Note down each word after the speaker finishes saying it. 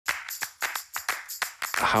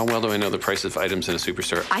How well do I know the price of items in a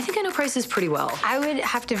superstore? I think I know prices pretty well. I would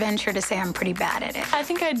have to venture to say I'm pretty bad at it. I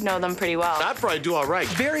think I'd know them pretty well. I'd probably do all right.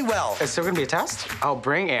 Very well. It's still gonna be a test? I'll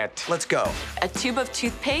bring it. Let's go. A tube of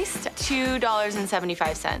toothpaste,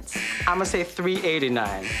 $2.75. I'm gonna say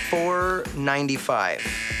 $3.89. $4.95.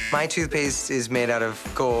 My toothpaste is made out of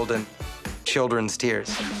gold and children's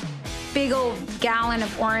tears. Big old gallon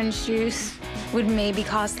of orange juice would maybe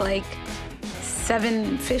cost like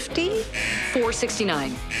 $7.50.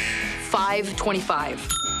 $4.69. $5.25.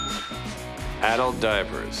 Adult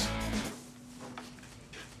diapers.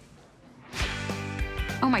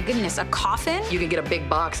 Oh my goodness, a coffin? You can get a big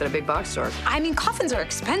box at a big box store. I mean, coffins are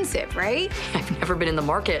expensive, right? I've never been in the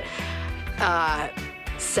market.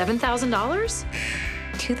 $7,000?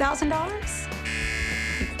 $2,000?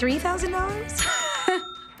 $3,000?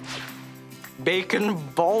 Bacon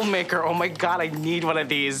bowl maker. Oh my God, I need one of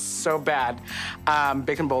these so bad.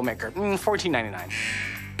 Bacon bowl maker. $14.99.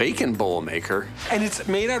 Bacon bowl maker? And it's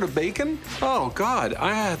made out of bacon? Oh God,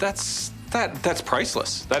 that's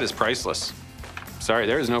priceless. That is priceless. Sorry,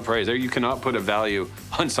 there is no price. There, you cannot put a value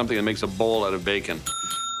on something that makes a bowl out of bacon.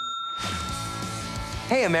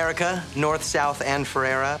 Hey, America, North, South, and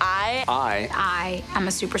Ferrera. I am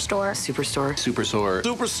a superstore. Superstore. Superstore.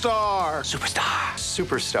 Superstar.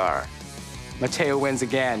 Superstar. Mateo wins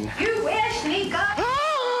again. You wish, Nico.